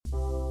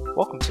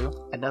Welcome to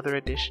another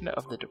edition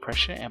of the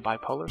Depression and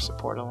Bipolar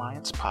Support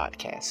Alliance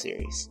podcast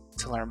series.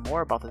 To learn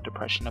more about the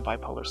Depression and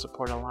Bipolar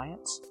Support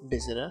Alliance,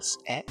 visit us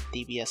at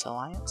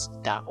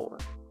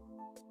dbsalliance.org.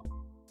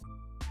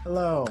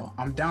 Hello,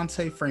 I'm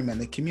Dante Freeman,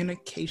 the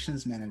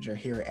Communications Manager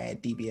here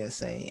at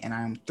DBSA, and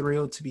I am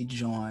thrilled to be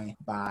joined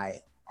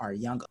by our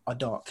young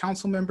adult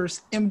council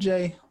members,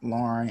 MJ,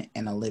 Lauren,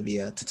 and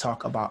Olivia, to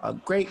talk about a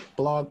great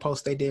blog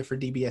post they did for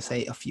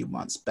DBSA a few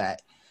months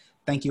back.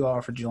 Thank you all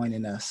for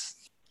joining us.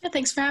 Yeah,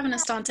 thanks for having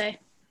us, Dante.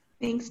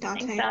 Thanks,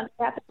 Dante.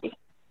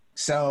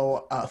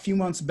 So a few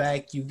months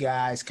back, you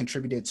guys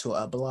contributed to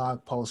a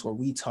blog post where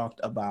we talked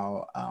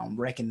about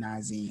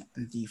recognizing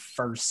the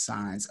first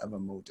signs of a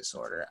mood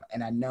disorder.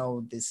 And I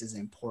know this is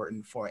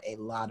important for a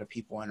lot of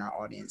people in our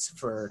audience,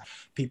 for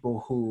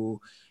people who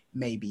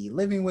may be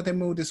living with a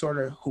mood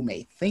disorder, who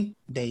may think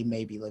they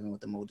may be living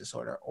with a mood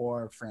disorder,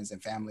 or friends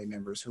and family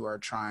members who are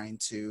trying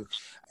to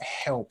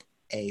help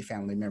a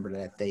family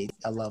member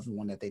a loved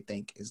one that they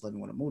think is living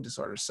with a mood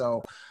disorder.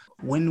 So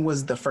when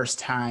was the first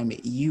time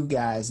you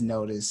guys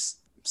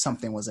noticed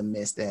something was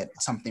amiss, that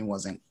something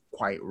wasn't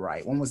quite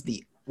right?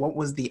 What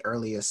was the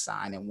earliest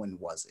sign, and when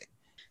was it?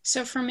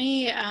 So for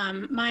me,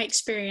 my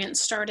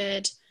experience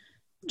started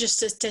just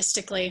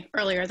statistically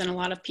earlier than a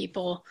lot of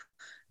people.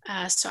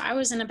 So I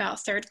was in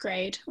about third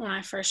grade when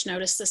I first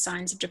noticed the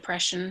signs of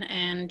depression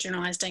and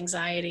generalized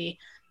anxiety.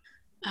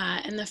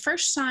 And the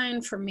first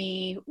sign for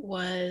me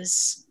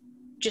was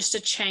just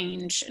a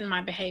change in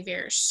my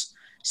behaviors.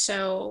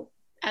 So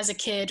as a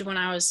kid, when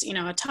I was,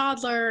 a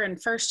toddler in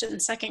first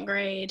and second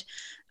grade,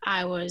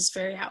 I was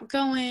very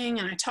outgoing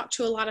and I talked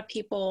to a lot of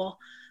people.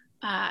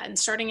 And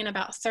starting in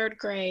about third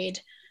grade,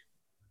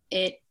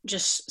 it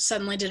just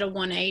suddenly did a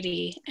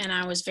 180 and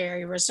I was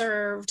very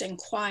reserved and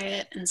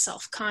quiet and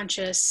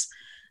self-conscious.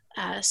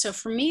 So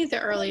for me, the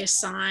earliest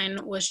sign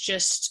was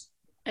just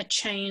a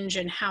change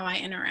in how I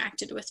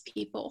interacted with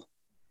people.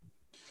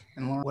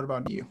 And Lauren, what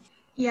about you?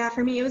 Yeah,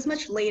 for me, it was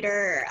much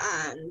later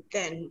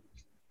than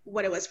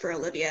what it was for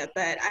Olivia,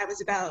 but I was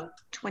about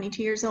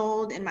 22 years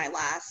old in my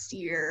last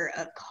year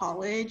of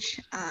college.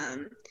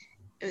 It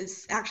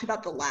was actually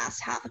about the last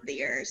half of the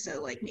year,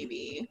 so like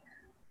maybe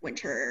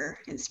winter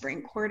and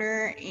spring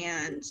quarter.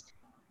 And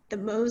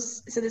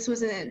so this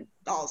wasn't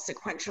all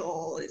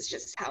sequential, it's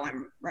just how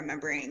I'm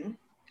remembering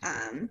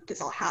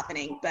this all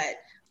happening. But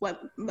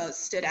what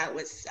most stood out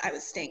was I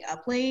was staying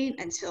up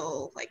late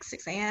until like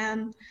 6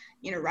 a.m.,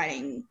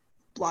 writing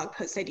blog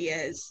post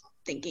ideas,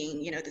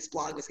 thinking, this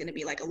blog was going to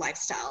be like a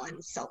lifestyle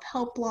and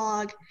self-help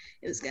blog.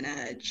 It was going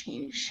to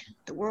change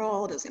the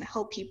world. It was going to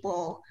help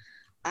people.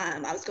 I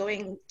was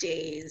going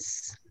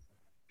days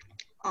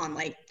on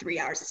like 3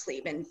 hours of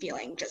sleep and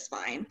feeling just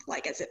fine,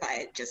 like as if I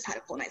had just had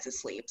a full night's of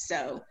sleep.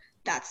 So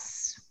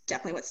that's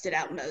definitely what stood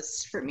out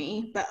most for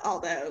me. But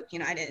although,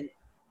 I didn't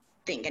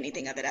think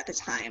anything of it at the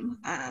time,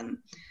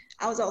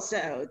 I was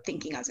also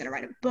thinking I was going to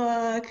write a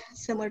book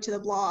similar to the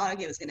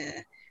blog. It was going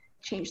to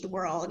change the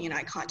world.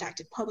 I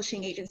contacted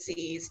publishing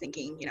agencies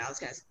thinking, I was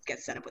going to get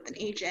set up with an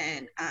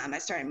agent. I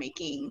started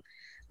making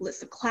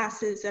lists of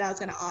classes that I was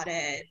going to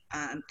audit,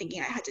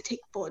 thinking I had to take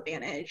full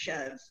advantage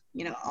of,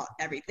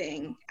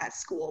 everything at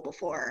school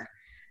before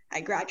I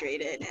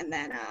graduated. And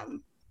then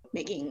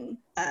making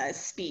a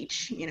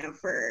speech,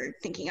 for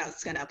thinking I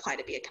was going to apply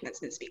to be a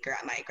commencement speaker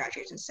at my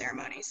graduation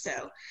ceremony.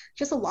 So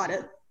just a lot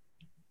of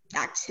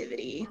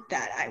activity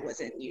that I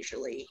wasn't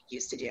usually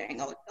used to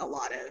doing, a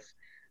lot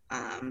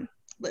of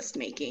list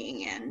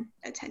making and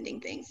attending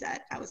things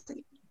that I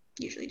wasn't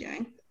usually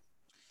doing.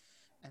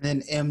 And then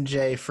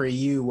MJ, for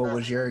you, what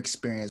was your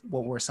experience?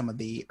 What were some of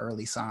the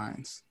early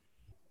signs?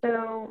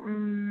 So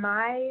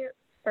my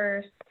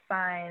first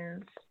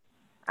signs,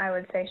 I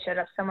would say, showed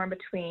up somewhere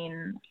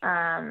between,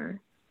 in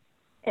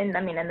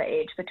the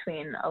age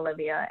between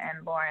Olivia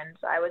and Lauren's.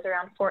 I was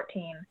around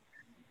 14,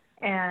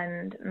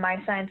 and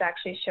my signs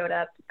actually showed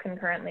up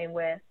concurrently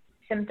with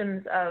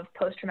symptoms of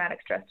post-traumatic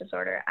stress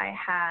disorder. I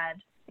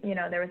had,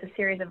 there was a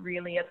series of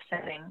really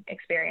upsetting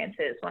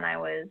experiences when I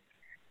was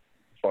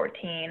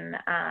 14.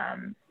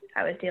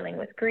 I was dealing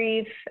with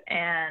grief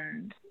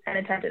and an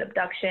attempted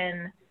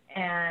abduction,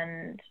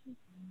 and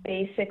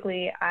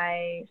basically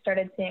I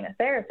started seeing a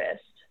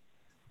therapist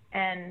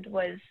and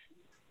was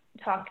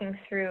talking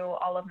through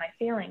all of my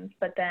feelings,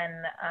 but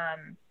then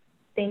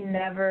they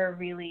never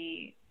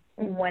really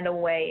went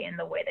away in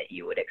the way that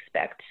you would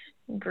expect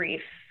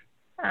grief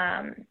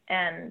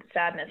and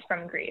sadness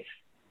from grief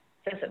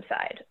to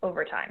subside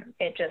over time.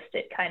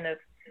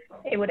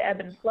 It would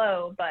ebb and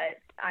flow, but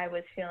I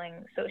was feeling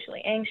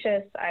socially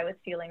anxious. I was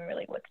feeling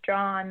really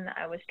withdrawn.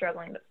 I was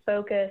struggling to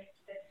focus,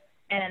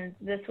 and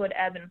this would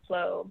ebb and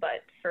flow,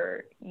 but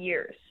for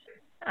years.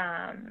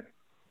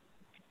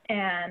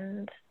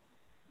 And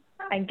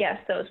I guess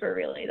those were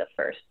really the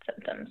first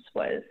symptoms,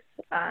 was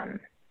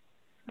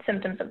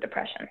symptoms of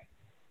depression.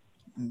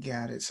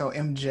 Got it. So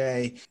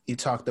MJ, you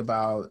talked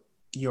about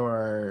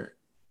your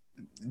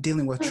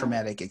dealing with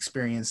traumatic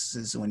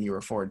experiences when you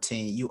were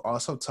 14. You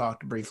also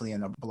talked briefly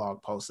in a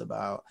blog post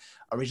about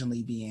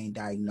originally being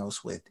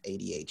diagnosed with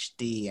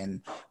ADHD,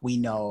 and we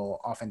know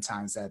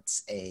oftentimes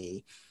that's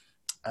a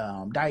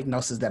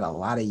diagnosis that a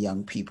lot of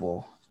young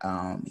people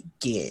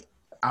get.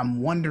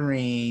 I'm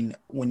wondering,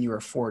 when you were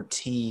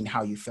 14,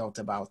 how you felt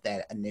about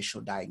that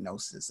initial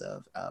diagnosis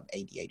of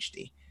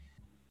ADHD.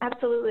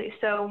 Absolutely.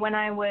 So when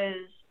I was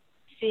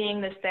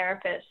seeing this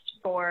therapist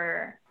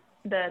for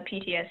the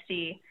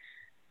PTSD,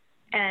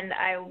 and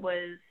I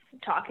was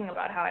talking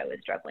about how I was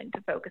struggling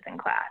to focus in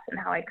class and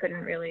how I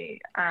couldn't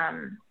really,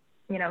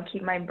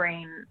 keep my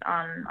brain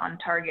on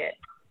target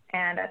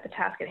and at the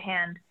task at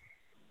hand,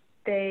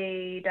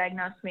 they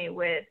diagnosed me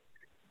with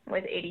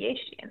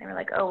ADHD, and they were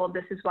like, "Oh, well,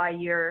 this is why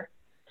you're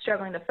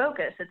struggling to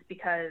focus. It's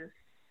because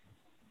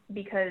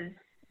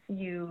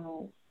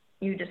you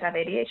just have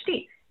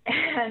ADHD."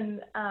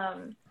 And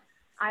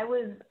I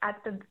was,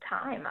 at the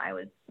time, I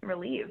was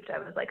relieved. I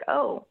was like,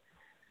 "Oh,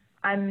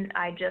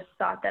 I just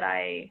thought that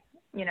I'd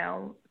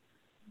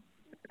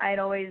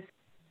always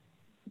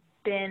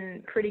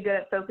been pretty good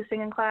at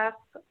focusing in class.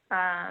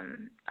 I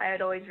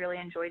had always really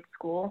enjoyed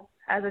school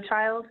as a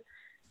child,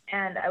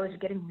 and I was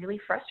getting really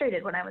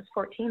frustrated when I was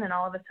 14, and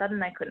all of a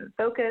sudden I couldn't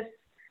focus,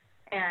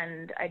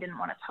 and I didn't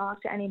want to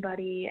talk to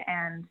anybody,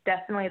 and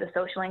definitely the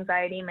social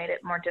anxiety made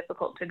it more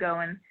difficult to go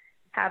and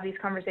have these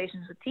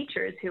conversations with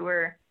teachers who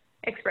were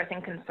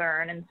expressing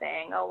concern and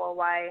saying, 'Oh, well,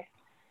 why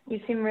you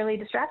seem really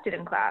distracted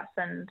in class,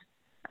 and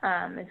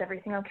is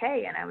everything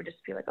okay?' And I would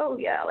just be like, 'Oh,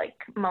 yeah,' like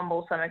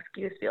mumble some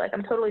excuse, be like,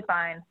 'I'm totally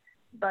fine.'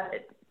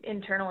 But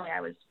internally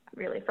I was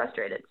really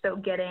frustrated. So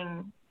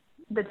getting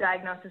the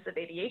diagnosis of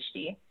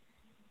ADHD,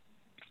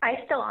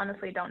 I still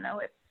honestly don't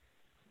know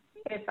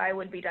if I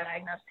would be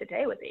diagnosed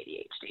today with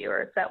ADHD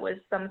or if that was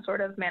some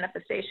sort of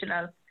manifestation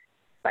of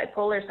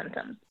bipolar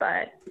symptoms.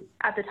 But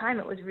at the time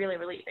it was really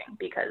relieving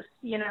because,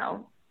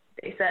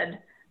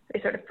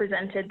 they sort of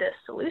presented this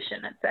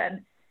solution. It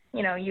said,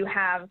 you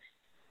have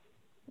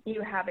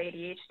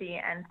ADHD,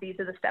 and these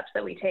are the steps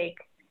that we take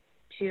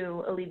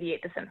to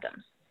alleviate the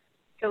symptoms.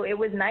 So it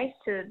was nice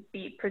to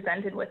be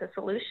presented with a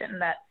solution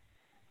that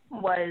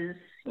was,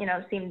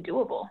 seemed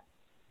doable.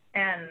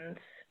 And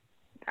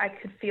I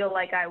could feel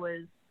like I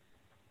was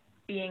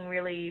being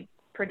really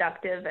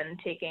productive and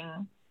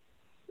taking,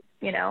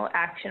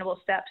 actionable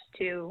steps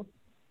to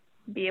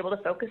be able to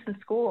focus in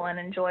school and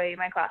enjoy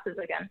my classes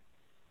again.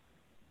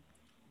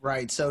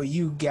 Right. So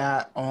you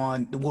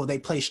they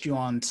placed you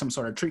on some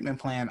sort of treatment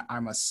plan.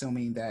 I'm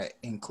assuming that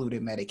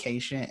included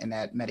medication, and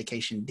that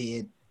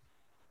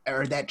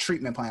that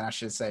treatment plan, I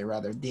should say,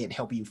 rather, did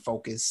help you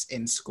focus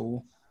in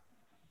school.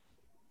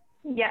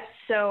 Yes.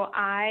 So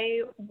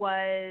I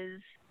was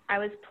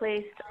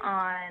placed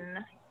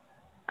on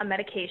a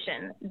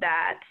medication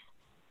that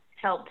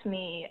helped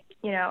me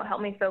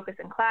focus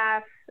in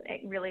class.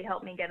 It really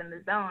helped me get in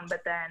the zone. But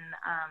then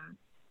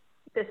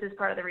this is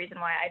part of the reason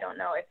why I don't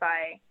know if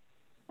I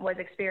was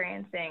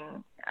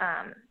experiencing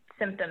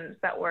symptoms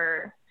that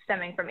were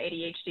stemming from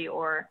ADHD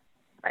or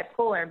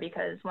bipolar,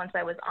 because once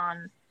I was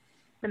on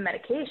the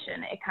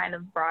medication, it kind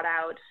of brought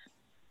out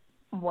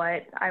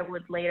what I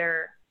would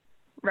later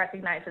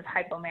recognize as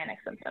hypomanic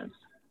symptoms.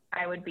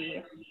 I would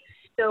be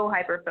so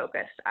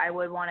hyper-focused. I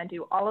would want to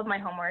do all of my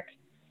homework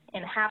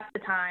in half the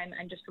time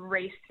and just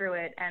race through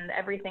it, and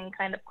everything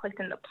kind of clicked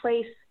into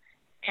place.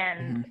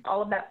 And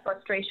all of that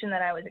frustration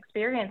that I was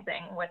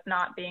experiencing with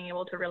not being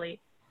able to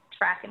really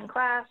track in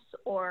class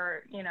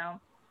or,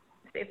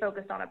 stay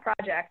focused on a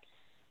project,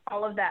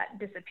 all of that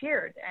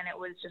disappeared. And it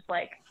was just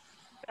like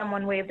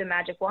someone waved a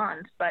magic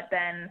wand. But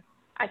then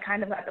I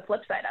kind of got the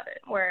flip side of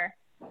it, where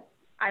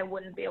I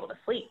wouldn't be able to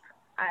sleep.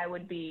 I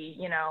would be,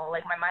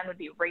 my mind would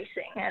be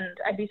racing, and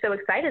I'd be so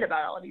excited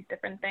about all of these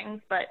different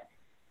things, but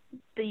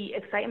the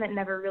excitement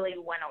never really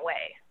went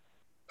away.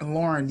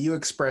 Lauren, you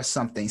expressed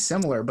something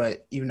similar,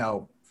 but,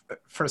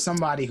 for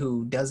somebody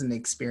who doesn't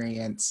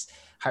experience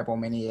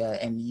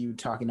hypomania, and you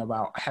talking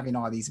about having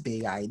all these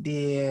big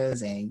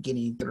ideas and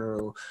getting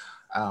through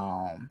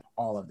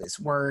all of this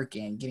work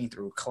and getting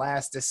through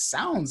class, this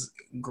sounds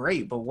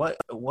great, but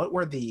what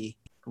were the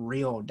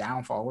real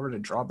downfall? What were the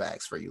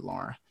drawbacks for you,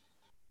 Lauren?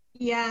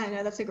 Yeah,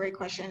 no, that's a great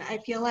question. I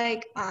feel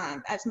like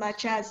as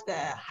much as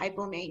the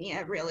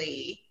hypomania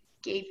really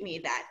gave me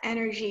that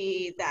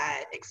energy,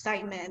 that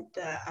excitement,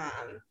 the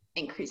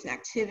increase in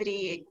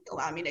activity,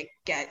 allowed me to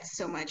get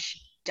so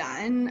much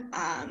done,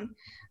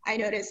 I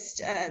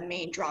noticed a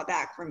main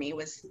drawback for me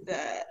was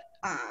that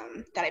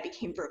I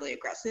became verbally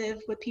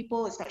aggressive with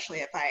people,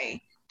 especially if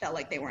I felt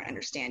like they weren't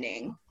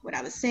understanding what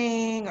I was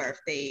saying, or if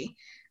they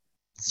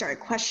started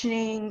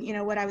questioning,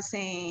 what I was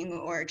saying,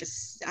 or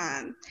just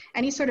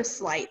any sort of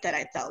slight that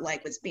I felt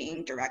like was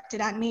being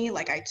directed at me,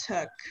 like I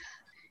took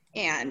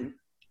and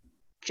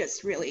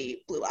just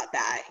really blew up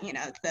at.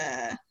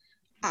 The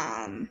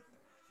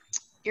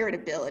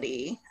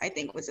irritability, I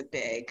think, was a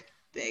big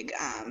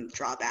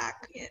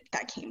drawback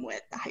that came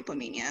with the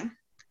hypomania.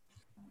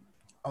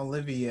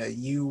 Olivia,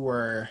 you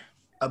were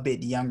a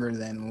bit younger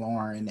than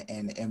Lauren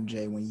and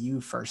MJ, when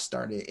you first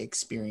started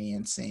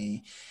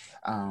experiencing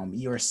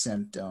your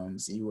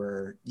symptoms,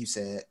 you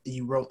said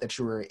you wrote that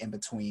you were in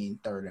between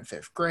third and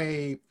fifth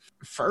grade.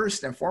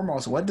 First and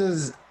foremost,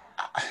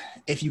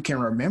 if you can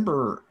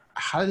remember,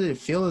 how did it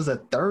feel as a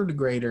third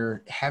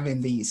grader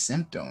having these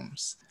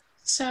symptoms?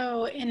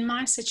 So in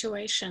my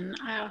situation,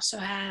 I also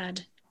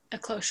had a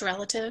close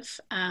relative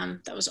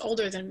that was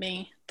older than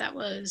me that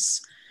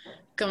was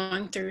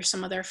going through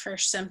some of their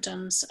first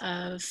symptoms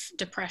of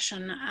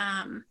depression.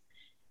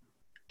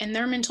 And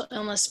their mental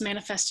illness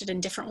manifested in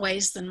different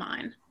ways than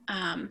mine.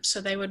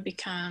 So they would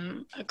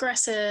become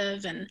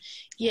aggressive and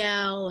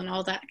yell and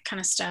all that kind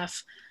of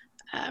stuff,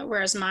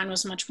 whereas mine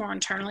was much more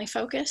internally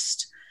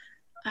focused.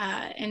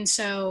 And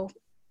so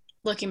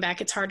looking back,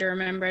 it's hard to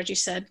remember, as you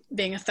said,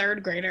 being a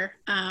third grader.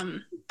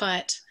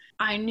 But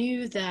I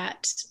knew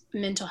that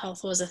mental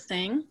health was a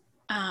thing,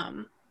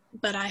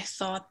 but I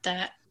thought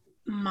that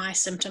my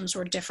symptoms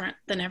were different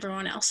than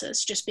everyone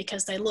else's just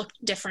because they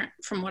looked different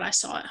from what I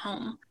saw at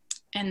home.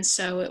 And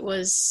so it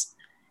was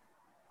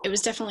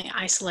definitely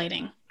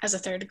isolating as a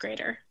third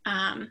grader.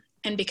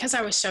 And because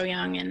I was so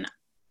young, and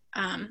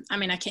I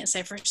mean, I can't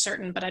say for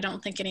certain, but I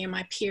don't think any of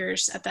my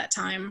peers at that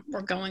time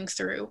were going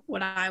through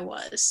what I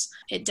was.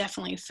 It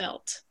definitely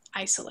felt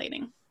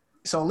isolating.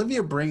 So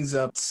Olivia brings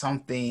up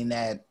something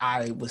that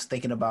I was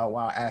thinking about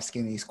while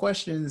asking these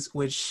questions,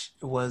 which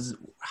was,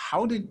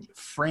 how did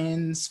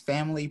friends,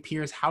 family,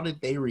 peers, how did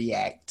they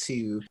react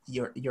to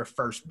your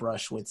first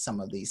brush with some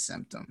of these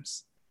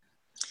symptoms?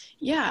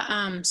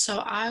 Yeah,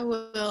 so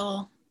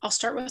I'll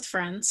start with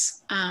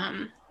friends.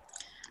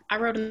 I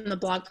wrote in the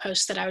blog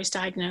post that I was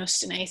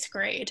diagnosed in 8th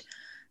grade.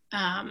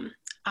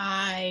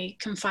 I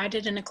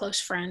confided in a close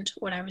friend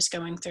what I was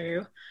going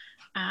through.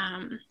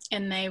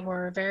 And they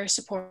were very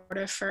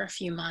supportive for a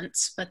few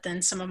months, but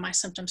then some of my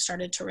symptoms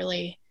started to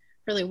really,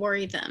 really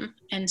worry them.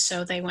 And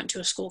so they went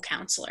to a school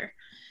counselor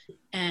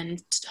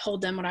and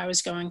told them what I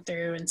was going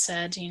through and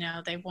said,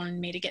 they wanted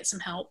me to get some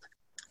help.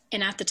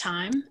 And at the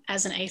time,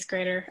 as an 8th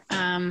grader,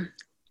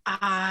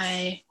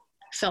 I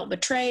felt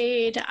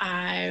betrayed.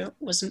 I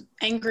was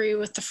angry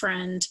with the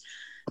friend.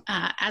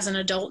 As an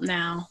adult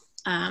now,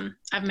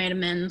 I've made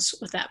amends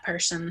with that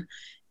person,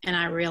 and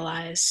I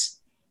realize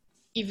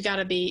you've got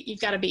to be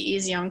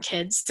easy on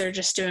kids. They're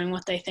just doing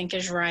what they think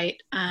is right.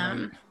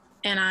 Right.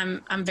 And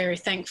I'm very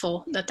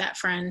thankful that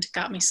friend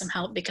got me some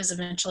help, because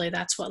eventually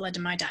that's what led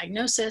to my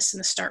diagnosis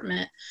and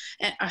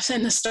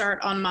the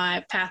start on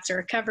my path to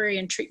recovery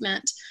and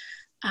treatment.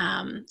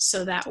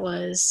 So that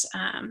was,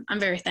 I'm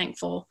very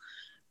thankful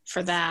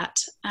for that.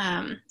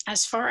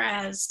 As far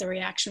as the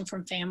reaction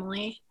from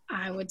family,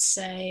 I would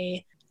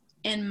say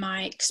in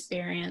my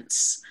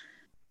experience,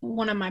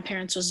 one of my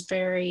parents was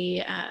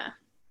very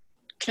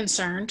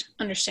concerned,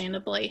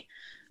 understandably,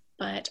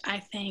 but I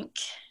think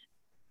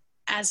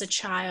as a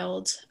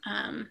child,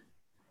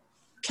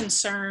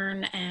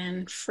 concern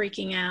and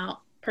freaking out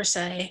per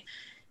se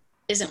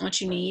isn't what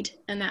you need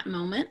in that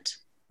moment.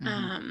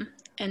 Mm-hmm.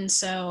 And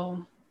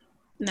so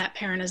that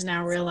parent has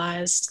now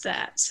realized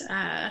that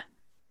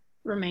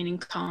remaining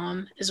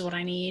calm is what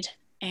I need.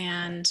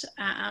 And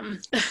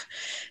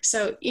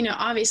so,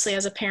 obviously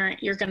as a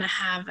parent, you're going to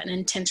have an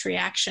intense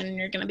reaction.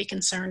 You're going to be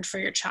concerned for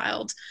your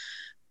child,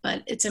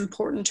 but it's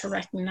important to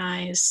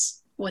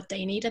recognize what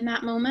they need in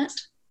that moment.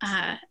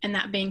 And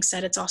that being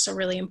said, it's also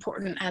really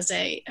important as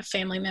a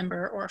family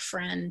member or a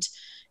friend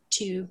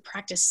to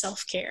practice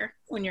self-care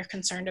when you're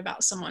concerned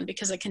about someone,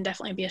 because it can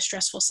definitely be a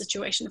stressful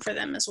situation for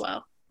them as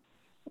well.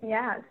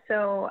 Yeah,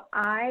 so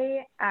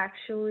I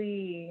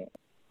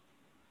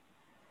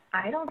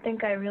don't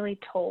think I really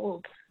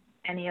told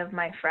any of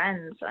my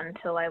friends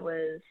until I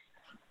was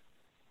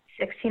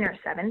 16 or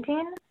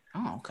 17.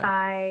 Oh,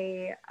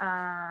 okay.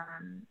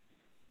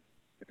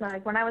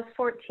 Like when I was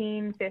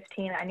 14,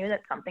 15, I knew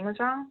that something was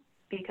wrong,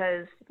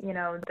 because,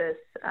 this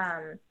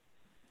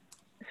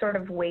sort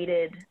of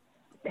weighted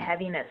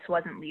heaviness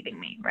wasn't leaving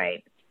me,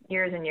 right?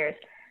 Years and years.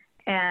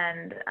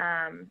 And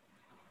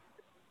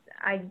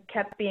I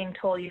kept being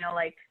told,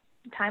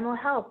 time will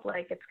help,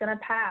 it's going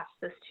to pass.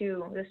 This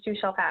too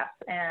shall pass.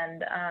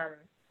 And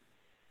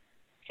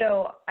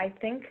so I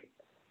think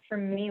for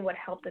me, what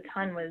helped a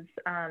ton was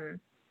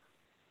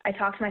I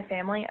talked to my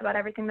family about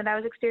everything that I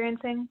was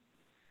experiencing.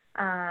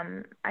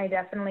 I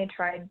definitely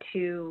tried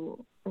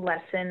to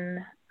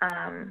lessen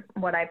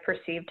what I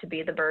perceived to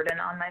be the burden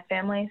on my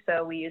family.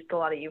 So we used a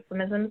lot of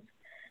euphemisms.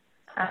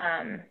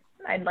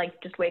 I'd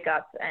just wake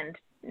up and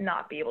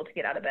not be able to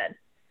get out of bed.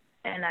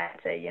 And I'd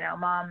say,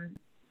 Mom,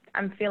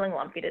 I'm feeling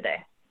lumpy today,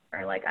 or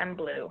I'm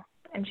blue.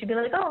 And she'd be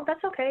like, oh,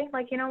 that's okay.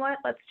 You know what?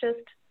 Let's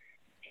just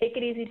take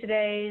it easy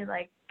today.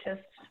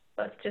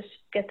 Let's just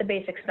get the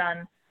basics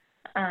done.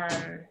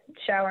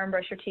 Shower and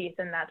brush your teeth.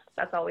 And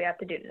that's all we have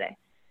to do today.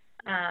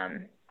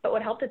 But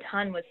what helped a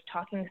ton was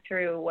talking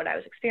through what I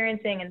was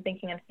experiencing and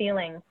thinking and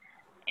feeling,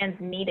 and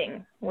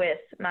meeting with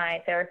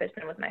my therapist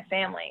and with my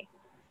family.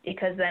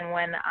 Because then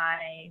when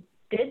I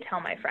did tell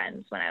my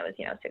friends when I was,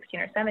 16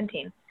 or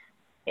 17,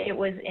 it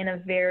was in a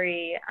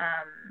very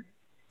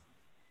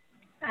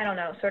I don't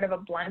know, sort of a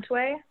blunt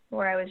way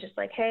where I was just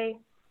like, hey,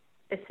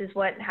 this is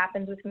what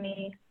happens with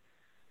me.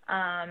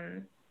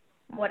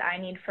 What I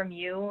need from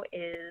you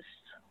is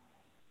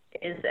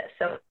this.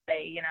 So,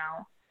 you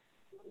know,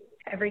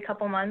 every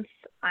couple months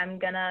I'm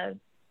going to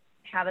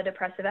have a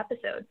depressive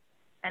episode,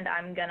 and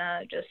I'm going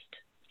to just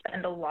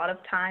spend a lot of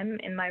time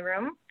in my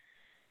room,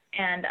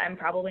 and I'm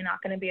probably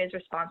not going to be as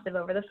responsive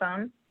over the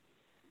phone,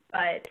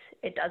 but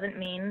it doesn't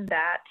mean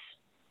that,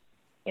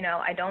 you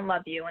know, I don't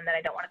love you and that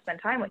I don't want to spend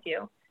time with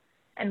you.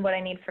 And what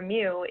I need from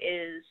you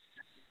is,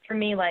 for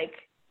me, like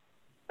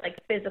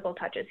physical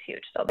touch is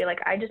huge. So I'll be like,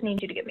 I just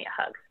need you to give me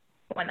a hug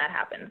when that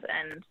happens,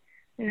 and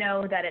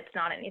know that it's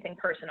not anything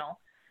personal.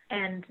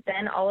 And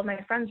then all of my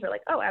friends were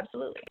like, oh,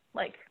 absolutely.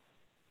 Like,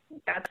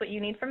 that's what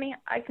you need from me?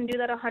 I can do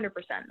that 100%.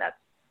 That's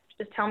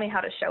just tell me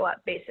how to show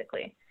up,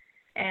 basically.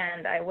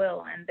 And I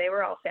will. And they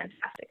were all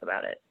fantastic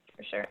about it,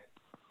 for sure.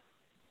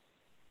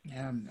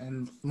 Yeah,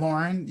 and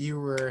Lauren, you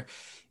were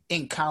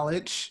in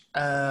college,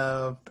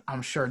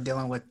 I'm sure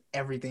dealing with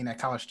everything that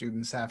college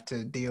students have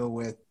to deal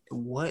with.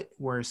 What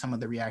were some of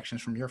the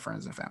reactions from your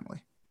friends and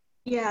family?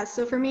 Yeah,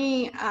 so for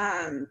me,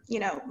 you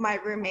know, my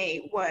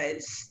roommate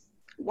was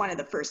one of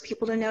the first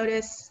people to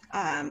notice.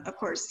 Of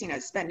course, you know,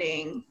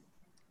 spending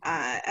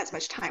as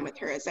much time with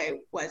her as I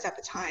was at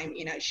the time,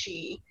 you know,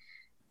 she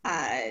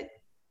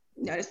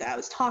noticed that I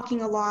was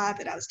talking a lot,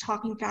 that I was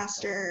talking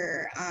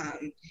faster,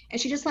 and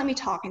she just let me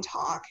talk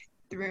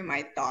through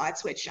my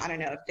thoughts, which I don't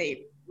know if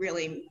they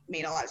really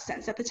made a lot of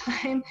sense at the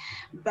time,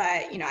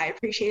 but, you know, I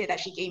appreciated that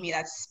she gave me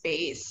that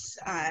space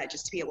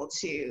just to be able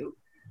to,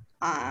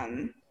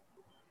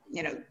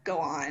 you know, go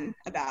on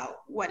about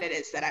what it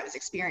is that I was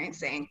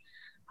experiencing.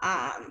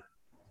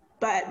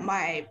 But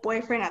my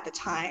boyfriend at the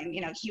time,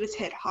 you know, he was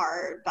hit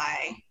hard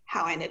by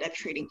how I ended up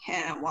treating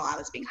him while I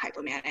was being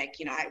hypomanic.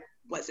 You know, I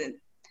wasn't,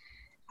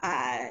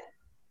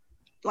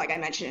 like I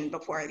mentioned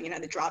before, you know,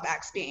 the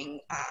drawbacks being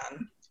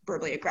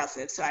verbally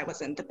aggressive. So I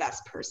wasn't the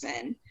best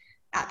person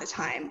at the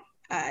time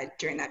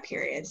during that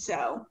period.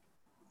 So,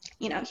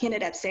 you know, he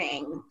ended up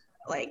saying,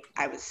 like,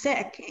 I was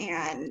sick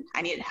and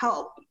I needed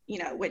help, you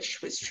know,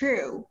 which was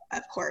true,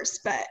 of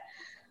course. But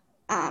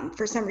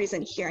for some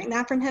reason, hearing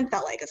that from him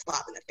felt like a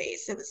slap in the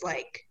face. It was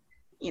like,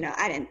 you know,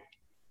 I didn't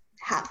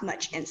have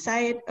much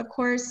insight, of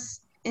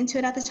course, into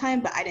it at the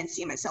time, but I didn't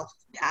see myself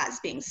as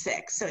being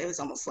sick. So it was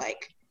almost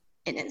like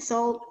an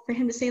insult for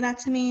him to say that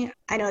to me.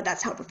 I know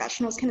that's how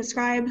professionals can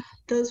describe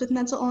those with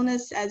mental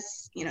illness,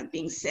 as, you know,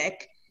 being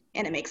sick,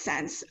 and it makes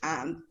sense.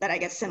 But I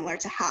guess similar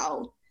to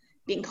how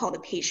being called a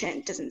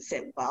patient doesn't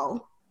sit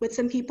well with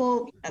some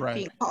people, Right.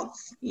 being called,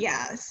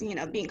 you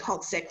know, being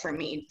called sick for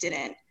me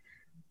didn't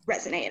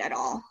resonate at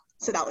all.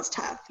 So that was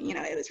tough. You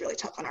know, it was really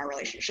tough on our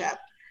relationship.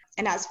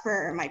 And as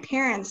for my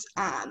parents,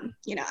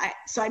 you know,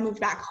 I moved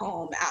back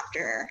home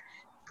after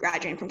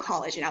graduating from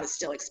college, and I was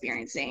still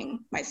experiencing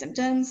my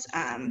symptoms.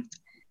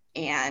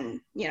 And,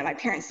 you know, my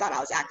parents thought I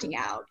was acting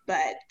out,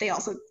 but they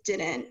also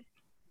didn't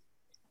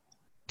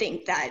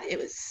think that it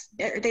was,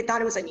 they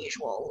thought it was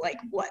unusual, like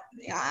what,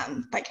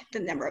 like the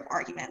number of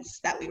arguments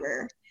that we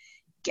were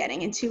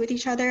getting into with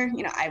each other.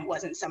 You know, I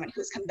wasn't someone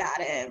who was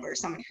combative or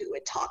someone who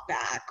would talk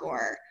back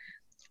or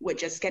would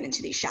just get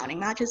into these shouting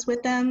matches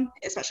with them,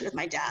 especially with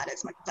my dad,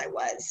 as much as I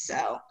was.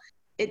 So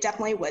it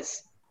definitely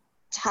was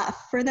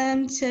tough for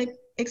them to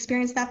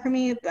experience that for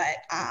me. But,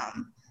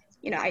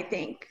 you know, I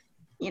think,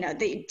 you know,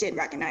 they did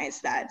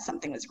recognize that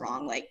something was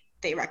wrong. Like,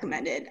 they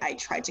recommended I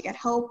tried to get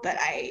help, but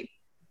I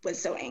was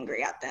so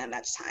angry at them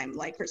at the time,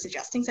 like, for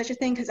suggesting such a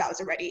thing, because I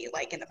was already,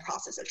 like, in the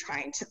process of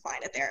trying to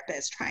find a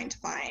therapist, trying to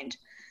find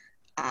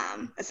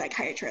a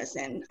psychiatrist,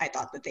 and I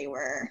thought that they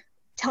were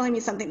telling me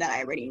something that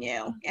I already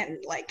knew, and,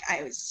 like,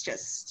 I was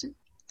just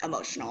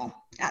emotional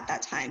at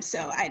that time,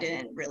 so I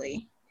didn't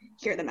really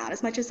hear them out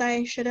as much as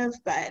I should have.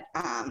 But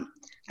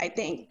I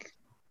think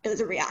it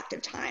was a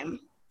reactive time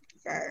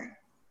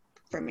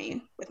for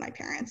me with my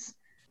parents.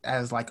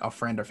 As like a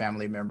friend or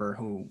family member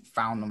who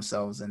found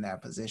themselves in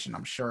that position,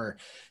 I'm sure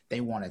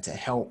they wanted to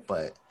help,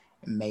 but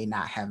may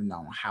not have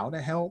known how to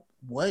help.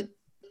 What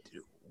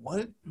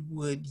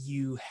would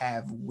you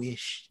have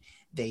wished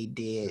they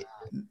did?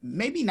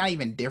 Maybe not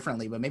even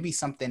differently, but maybe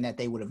something that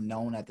they would have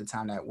known at the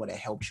time that would have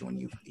helped you when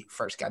you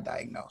first got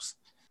diagnosed.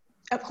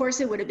 Of course,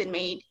 it would have been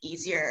made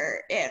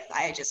easier if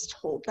I had just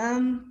told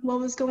them what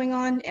was going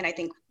on. And I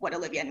think what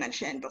Olivia had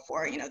mentioned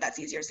before, you know, that's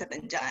easier said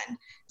than done,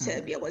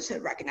 to be able to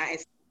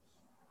recognize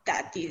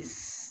that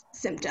these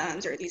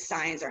symptoms or these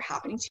signs are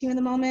happening to you in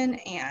the moment.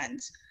 And,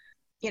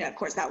 you know, of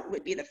course, that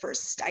would be the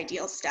first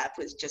ideal step,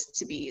 was just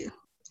to be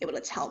able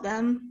to tell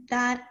them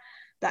that.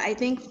 But I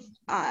think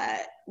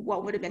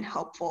what would have been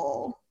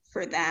helpful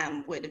for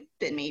them would have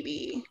been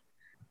maybe,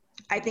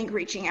 I think,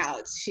 reaching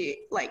out to,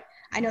 like,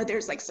 I know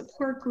there's like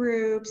support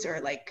groups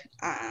or like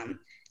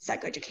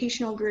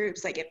psychoeducational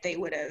groups, like if they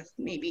would have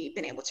maybe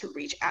been able to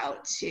reach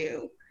out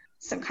to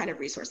some kind of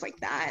resource like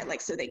that, like,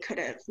 so they could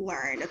have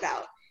learned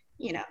about,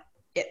 you know,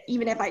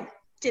 even if I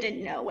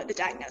didn't know what the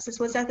diagnosis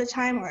was at the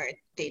time, or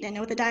they didn't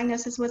know what the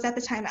diagnosis was at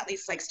the time, at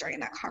least like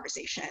starting that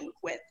conversation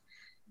with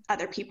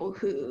other people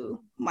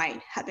who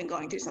might have been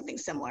going through something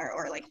similar,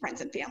 or like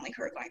friends and family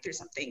who are going through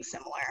something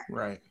similar.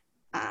 Right.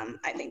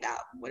 I think that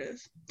would have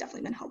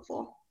definitely been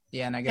helpful.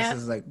 Yeah, and I guess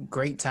it's a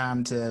great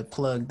time to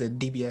plug the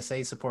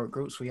DBSA support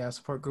groups. We have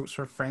support groups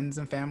for friends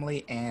and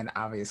family, and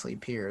obviously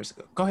peers.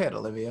 Go ahead,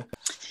 Olivia.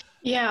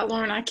 Yeah,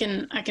 Lauren, I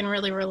can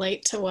really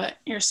relate to what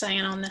you're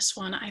saying on this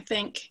one. I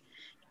think,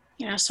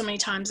 so many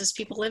times as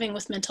people living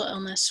with mental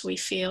illness, we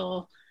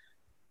feel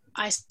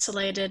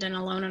isolated and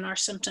alone in our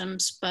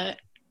symptoms, but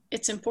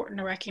it's important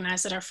to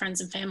recognize that our friends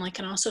and family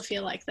can also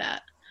feel like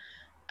that.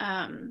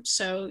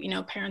 So,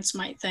 parents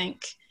might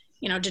think,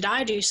 did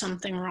I do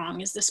something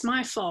wrong? Is this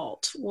my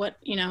fault? What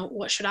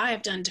should I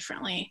have done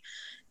differently?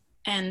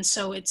 And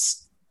so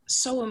it's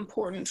so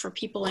important for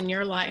people in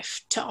your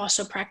life to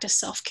also practice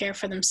self-care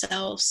for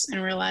themselves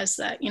and realize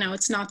that,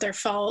 it's not their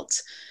fault.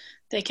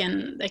 They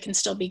can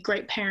still be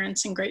great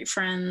parents and great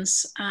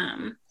friends.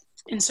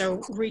 And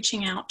so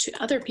reaching out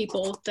to other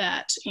people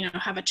that,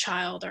 have a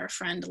child or a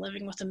friend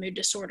living with a mood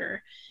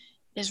disorder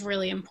is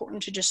really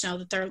important to just know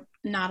that they're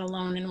not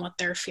alone in what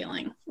they're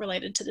feeling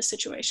related to the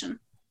situation.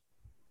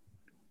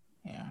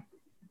 Yeah.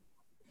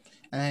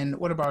 And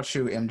what about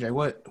you, MJ?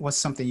 What's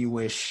something you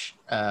wish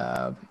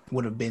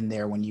would have been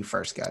there when you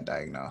first got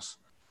diagnosed?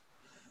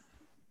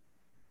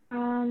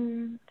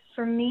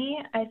 For me,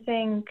 I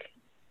think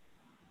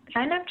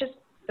kind of just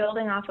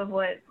building off of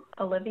what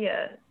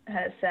Olivia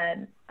has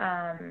said.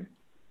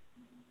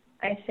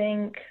 I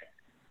think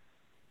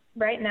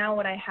right now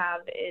what I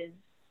have is,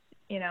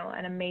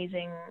 an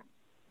amazing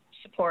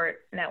support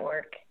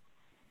network,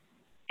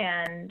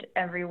 and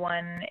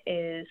everyone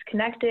is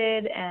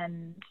connected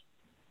and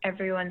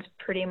everyone's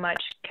pretty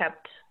much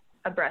kept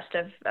abreast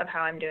of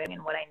how I'm doing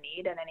and what I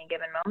need at any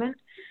given moment.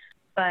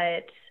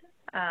 But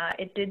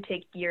it did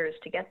take years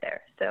to get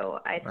there. So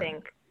I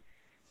think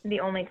the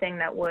only thing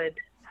that would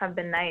have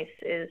been nice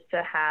is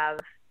to have,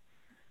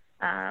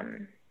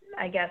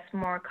 I guess,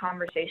 more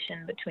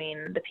conversation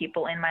between the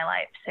people in my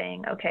life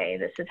saying, okay,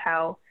 this is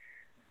how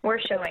we're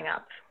showing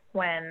up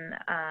when,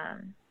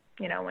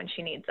 when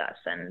she needs us,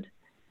 and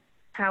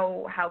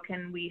how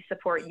can we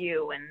support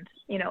you, and,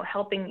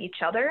 helping each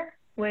other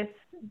with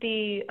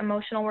the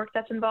emotional work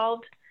that's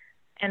involved,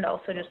 and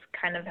also just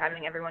kind of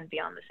having everyone be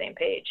on the same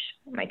page.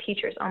 My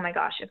teachers, oh my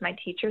gosh, if my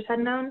teachers had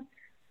known,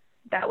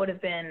 that would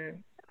have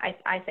been,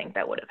 I think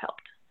that would have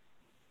helped.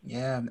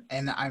 Yeah,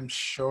 and I'm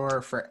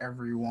sure for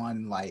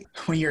everyone, like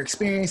when you're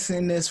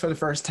experiencing this for the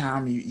first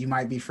time, you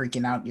might be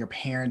freaking out, your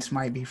parents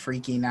might be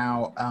freaking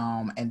out,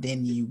 and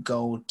then you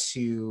go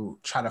to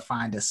try to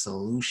find a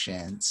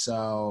solution.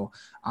 So,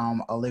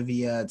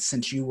 Olivia,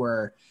 since you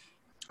were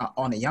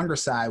on the younger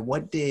side,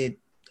 what did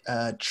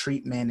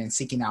treatment and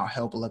seeking out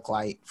help look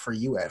like for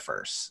you at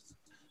first?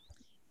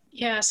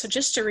 Yeah, so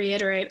just to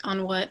reiterate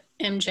on what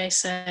MJ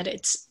said,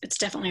 it's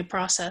definitely a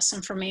process,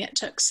 and for me it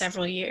took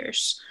several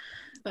years.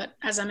 But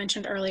as I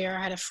mentioned earlier,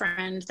 I had a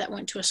friend that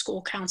went to a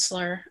school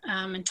counselor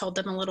and told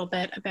them a little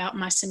bit about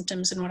my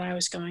symptoms and what I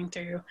was going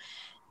through.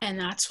 And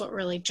that's what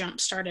really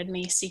jump-started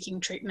me seeking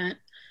treatment.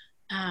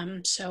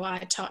 So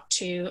I talked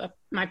to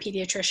my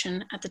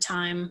pediatrician at the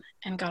time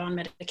and got on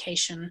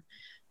medication,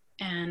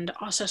 and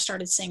also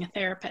started seeing a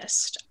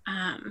therapist.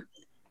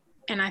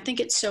 And I think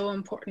it's so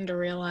important to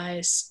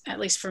realize, at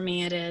least for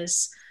me it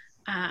is,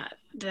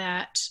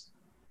 that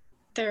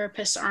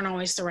therapists aren't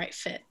always the right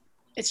fit.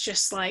 It's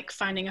just like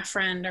finding a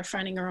friend or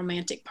finding a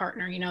romantic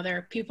partner. There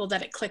are people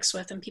that it clicks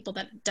with and people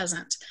that it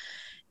doesn't.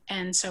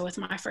 And so with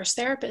my first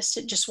therapist,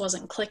 it just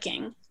wasn't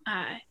clicking.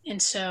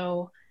 And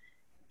so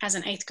as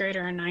an 8th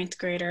grader and 9th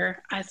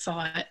grader, I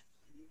thought,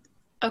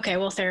 okay,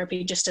 well,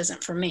 therapy just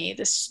isn't for me.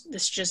 This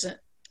just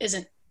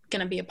isn't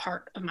going to be a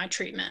part of my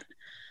treatment.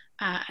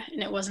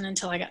 And it wasn't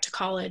until I got to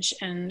college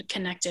and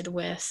connected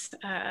with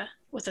a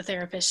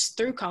therapist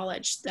through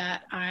college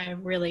that I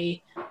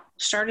really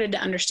started to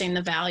understand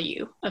the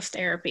value of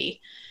therapy.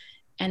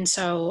 And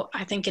so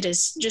I think it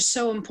is just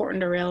so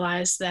important to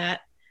realize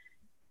that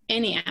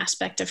any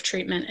aspect of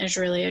treatment is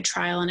really a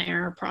trial and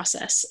error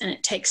process, and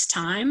it takes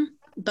time,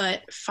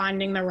 but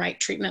finding the right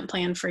treatment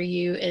plan for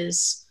you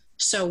is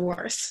so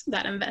worth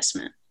that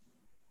investment.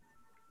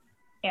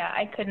 Yeah,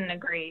 I couldn't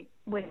agree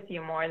with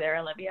you more there,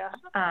 Olivia.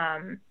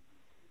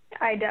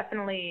 I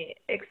definitely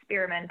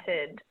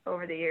experimented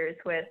over the years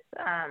with,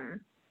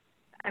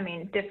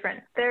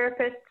 different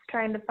therapists,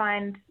 trying to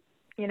find,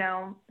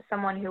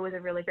 someone who was a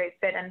really great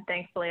fit, and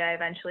thankfully I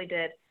eventually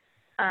did.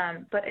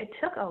 But it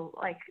took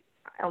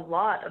a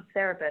lot of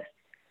therapists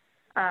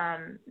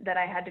that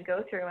I had to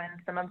go through,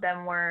 and some of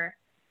them were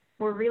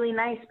really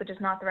nice, but just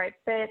not the right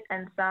fit,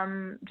 and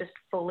some just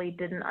fully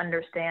didn't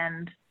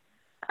understand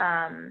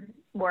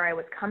where I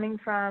was coming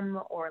from,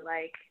 or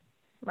like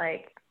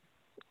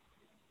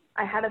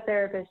I had a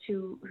therapist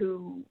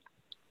who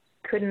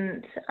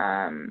couldn't,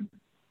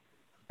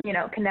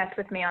 connect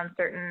with me on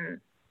certain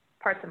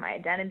parts of my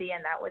identity,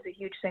 and that was a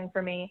huge thing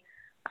for me.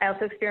 I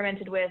also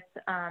experimented with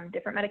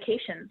different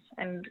medications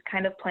and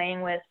kind of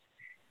playing with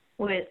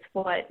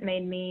what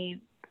made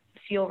me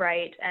feel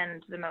right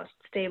and the most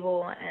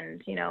stable,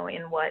 and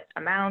in what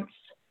amounts.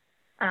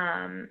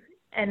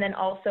 And then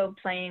also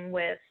playing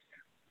with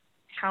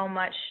how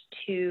much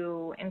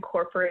to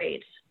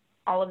incorporate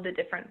all of the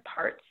different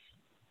parts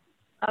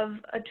of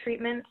a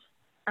treatment.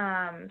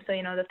 So,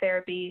 you know, the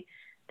therapy,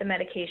 the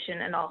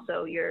medication, and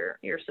also your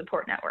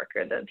support network,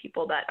 or the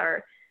people that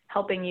are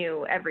helping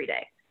you every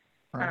day.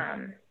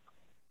 Right.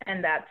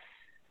 And that's,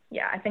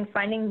 yeah, I think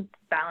finding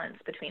balance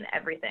between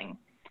everything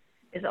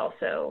is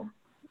also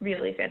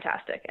really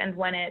fantastic. And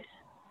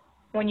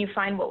when you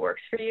find what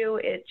works for you,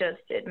 it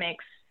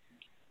makes,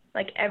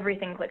 like,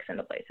 everything clicks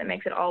into place. It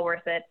makes it all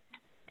worth it.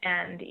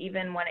 And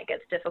even when it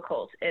gets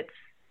difficult, it's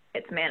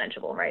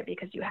manageable, right?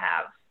 Because you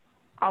have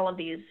all of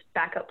these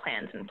backup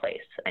plans in place,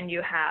 and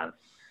you have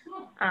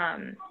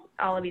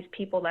all of these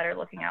people that are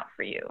looking out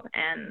for you.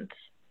 And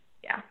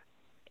yeah,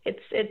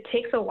 it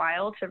takes a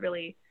while to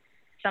really,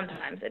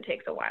 sometimes it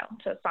takes a while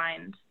to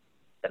find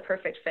the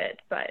perfect fit,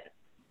 but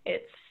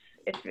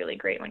it's really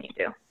great when you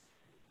do.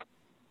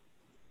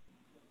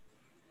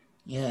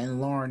 Yeah, and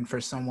Lauren, for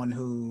someone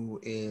who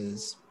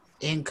is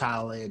in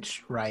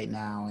college right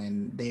now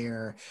and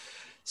they're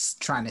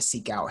trying to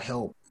seek out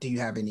help, do you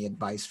have any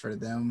advice for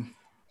them?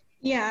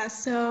 Yeah,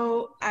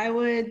 so I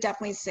would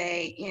definitely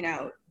say,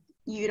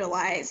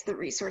 utilize the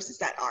resources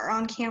that are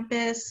on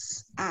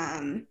campus.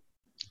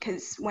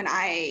 Because when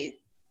I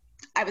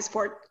was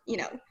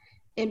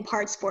in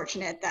parts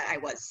fortunate that I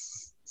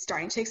was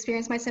starting to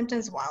experience my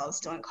symptoms while I was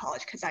still in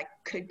college, because I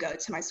could go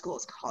to my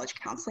school's college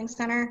counseling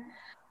center.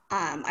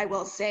 I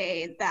will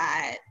say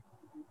that,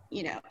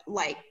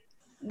 like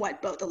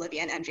what both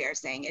Olivia and MJ are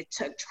saying, it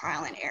took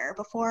trial and error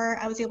before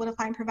I was able to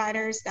find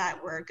providers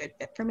that were a good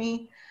fit for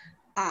me.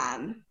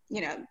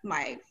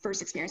 My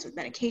first experience with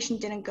medication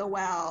didn't go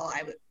well.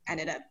 I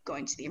ended up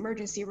going to the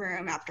emergency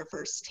room after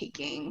first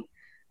taking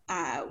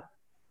what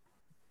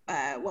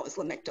was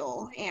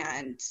Lamictal.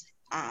 And,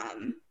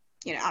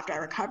 after I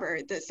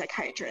recovered, the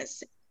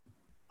psychiatrist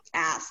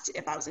asked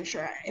if I wasn't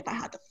sure if I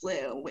had the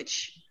flu,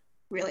 which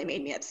really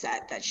made me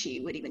upset that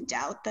she would even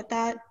doubt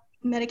that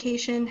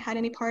medication had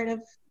any part of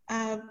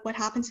what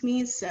happened to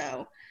me.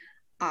 So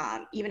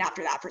even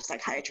after that, for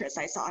psychiatrists,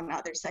 I saw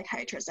another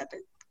psychiatrist at the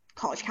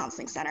college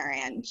counseling center,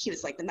 and he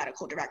was like the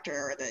medical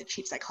director or the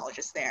chief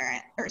psychologist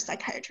there, or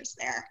psychiatrist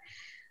there.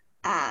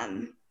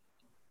 And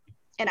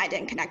I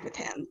didn't connect with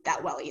him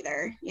that well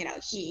either.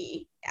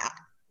 He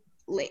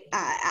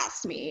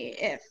asked me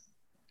if,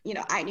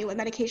 I knew what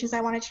medications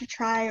I wanted to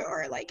try,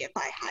 or like if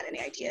I had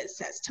any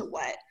ideas as to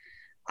what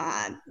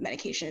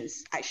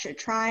medications I should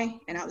try.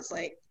 And I was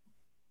like,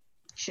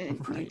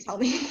 shouldn't you tell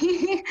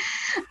me?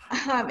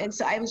 And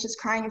so I was just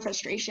crying in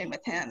frustration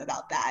with him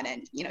about that.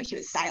 And, he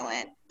was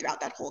silent throughout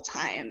that whole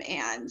time.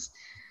 And,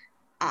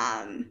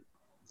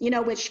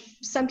 which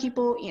some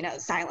people,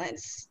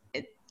 silence,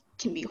 it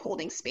can be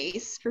holding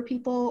space for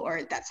people,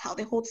 or that's how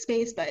they hold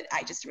space. But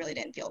I just really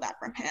didn't feel that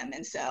from him.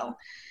 And so,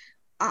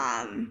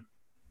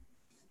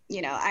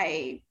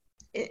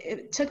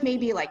 it took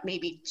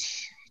maybe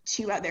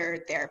two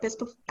other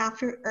therapists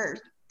or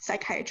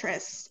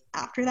psychiatrists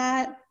after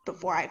that,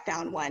 before I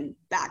found one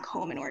back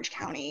home in Orange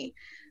County,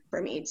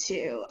 for me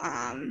to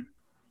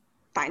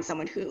find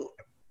someone who,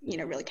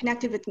 really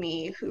connected with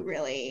me, who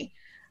really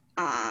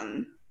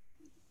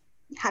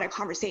had a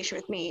conversation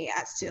with me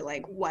as to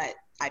like what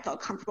I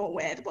felt comfortable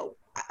with,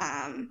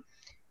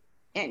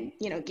 and,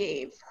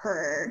 gave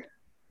her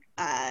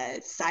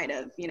side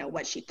of,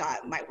 what she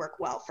thought might work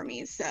well for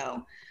me.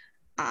 So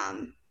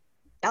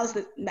that was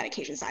the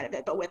medication side of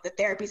it. But with the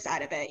therapy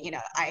side of it,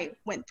 I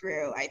went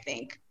through, I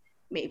think,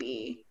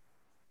 maybe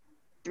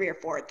 3 or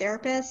 4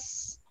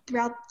 therapists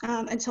throughout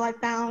until I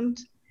found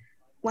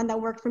one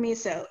that worked for me.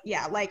 So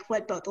yeah, like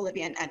what both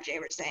Olivia and MJ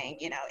were saying,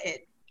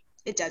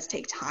 it does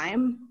take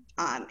time.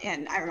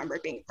 And I remember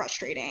it being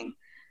frustrating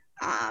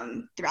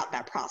throughout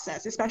that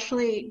process,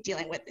 especially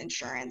dealing with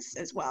insurance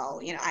as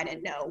well. I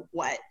didn't know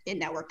what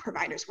in-network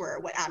providers were,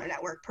 what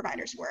out-of-network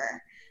providers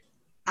were.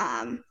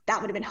 That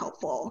would have been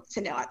helpful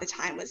to know at the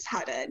time, was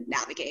how to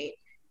navigate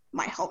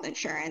my health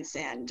insurance,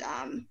 and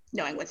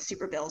knowing what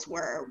super bills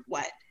were,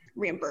 what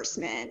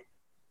reimbursement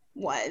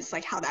was,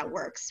 like how that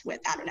works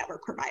with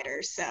out-of-network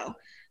providers. So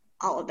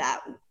all of that,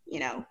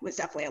 was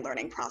definitely a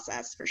learning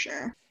process for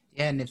sure.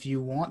 Yeah, and if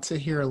you want to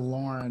hear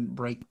Lauren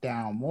break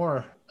down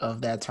more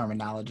of that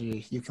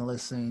terminology, you can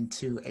listen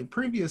to a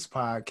previous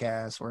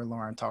podcast where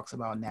Lauren talks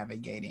about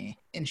navigating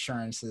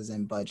insurances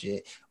and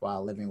budget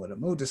while living with a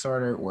mood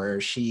disorder, where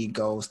she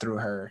goes through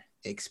her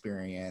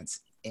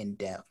experience in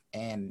depth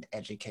and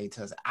educates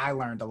us. I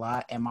learned a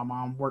lot, and my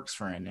mom works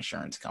for an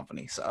insurance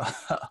company, so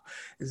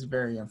it's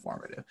very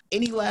informative.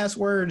 Any last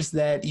words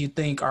that you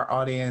think our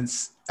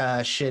audience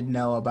should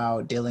know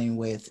about dealing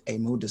with a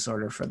mood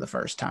disorder for the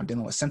first time,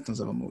 dealing with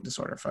symptoms of a mood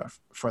disorder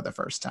for the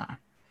first time?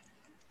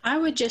 I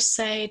would just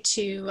say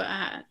to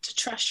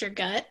trust your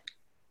gut.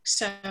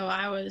 So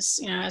I was,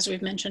 as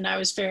we've mentioned, I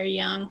was very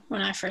young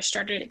when I first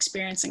started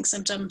experiencing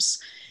symptoms,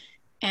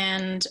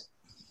 and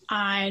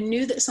I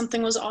knew that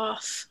something was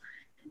off,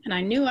 and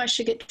I knew I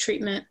should get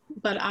treatment,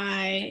 but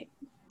I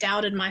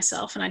doubted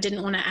myself and I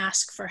didn't want to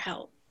ask for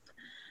help.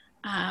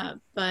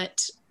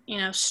 But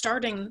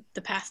starting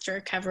the path to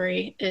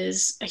recovery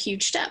is a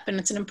huge step, and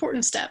it's an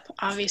important step.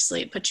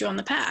 Obviously, it puts you on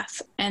the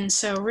path. And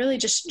so really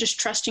just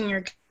trusting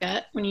your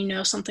gut when you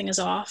know something is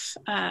off,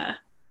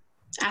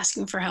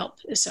 asking for help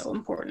is so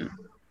important.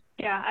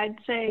 Yeah, I'd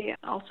say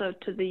also,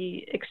 to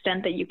the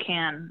extent that you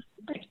can,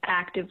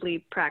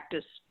 actively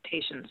practice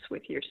patience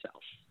with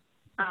yourself.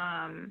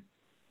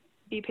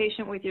 Be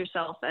patient with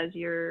yourself as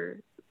you're,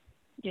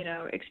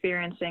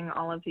 experiencing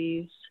all of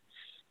these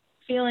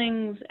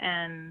feelings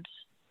and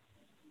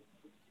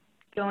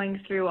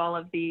going through all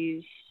of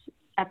these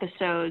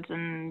episodes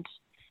and,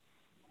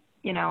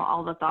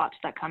 all the thoughts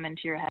that come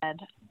into your head.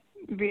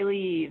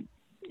 Really,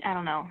 I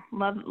don't know,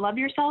 love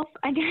yourself,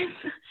 I guess,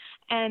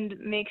 and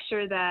make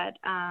sure that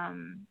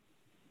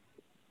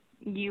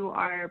you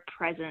are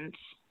present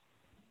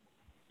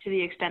to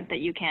the extent that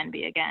you can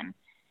be, again,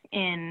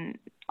 in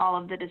all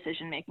of the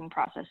decision-making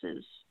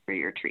processes for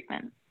your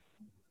treatment.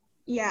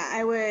 Yeah,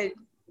 I would,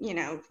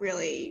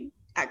 really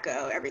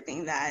echo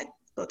everything that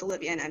both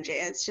Olivia and MJ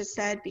has just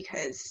said,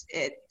 because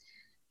it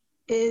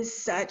is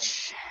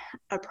such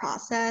a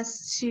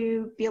process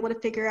to be able to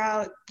figure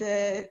out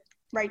the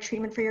right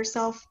treatment for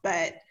yourself.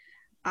 But,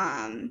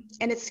 and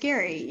it's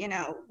scary,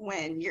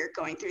 when you're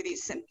going through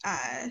these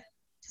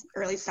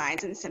early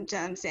signs and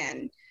symptoms,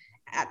 and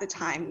at the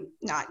time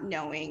not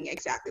knowing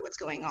exactly what's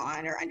going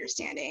on or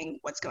understanding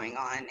what's going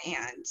on.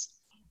 And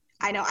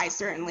I know I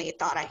certainly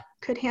thought I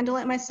could handle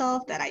it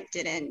myself, that I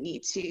didn't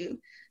need to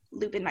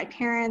loop in my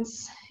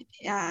parents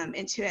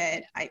into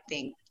it. I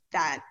think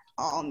that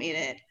all made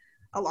it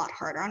a lot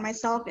harder on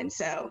myself. And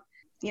so,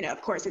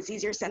 of course, it's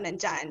easier said than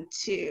done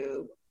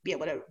to be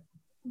able to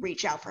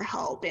reach out for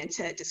help and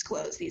to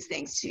disclose these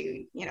things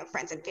to,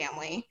 friends and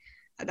family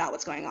about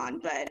what's going on.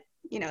 But,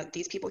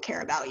 these people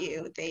care about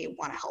you. They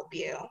want to help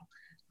you.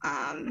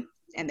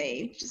 And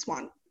they just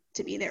want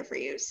to be there for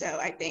you. So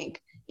I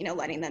think,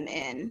 letting them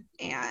in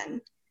and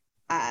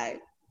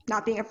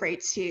not being afraid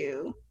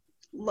to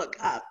look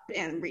up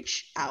and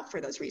reach out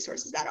for those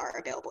resources that are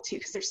available to you,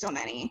 because there's so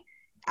many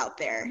out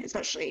there,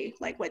 especially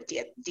like what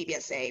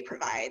DBSA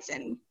provides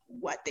and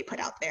what they put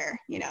out there.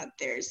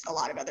 There's a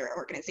lot of other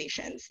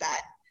organizations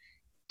that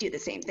do the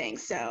same thing.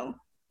 So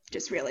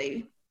just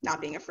really not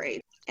being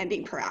afraid and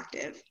being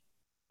proactive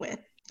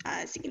with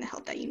seeking the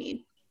help that you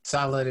need.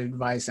 Solid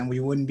advice, and we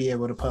wouldn't be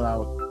able to pull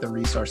out the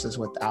resources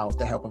without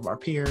the help of our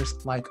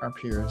peers, like our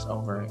peers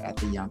over at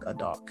the Young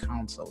Adult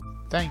Council.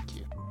 Thank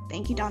you.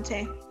 Thank you,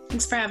 Dante.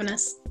 Thanks for having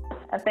us.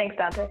 Thanks,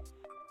 Dante.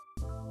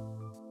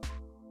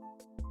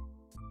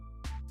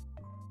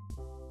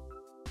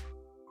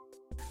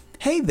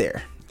 Hey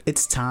there,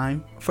 it's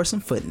time for some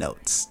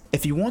footnotes.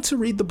 If you want to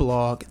read the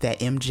blog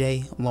that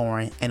MJ,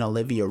 Lauren, and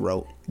Olivia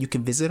wrote, you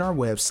can visit our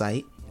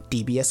website,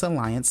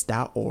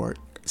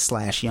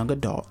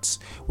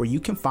 dbsalliance.org/youngadults, where you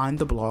can find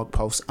the blog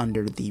post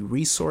under the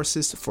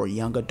Resources for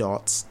Young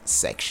Adults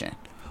section.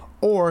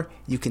 Or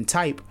you can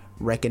type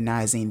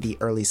 "Recognizing the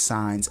Early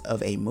Signs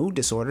of a Mood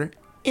Disorder"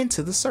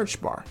 into the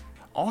search bar.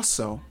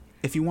 Also,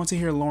 if you want to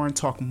hear Lauren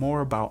talk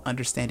more about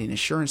understanding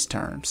insurance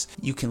terms,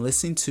 you can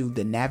listen to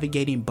the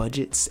Navigating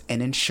Budgets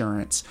and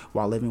Insurance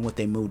While Living with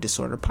a Mood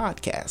Disorder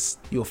podcast.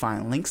 You'll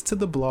find links to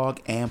the blog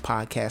and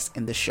podcast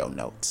in the show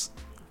notes.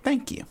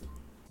 Thank you.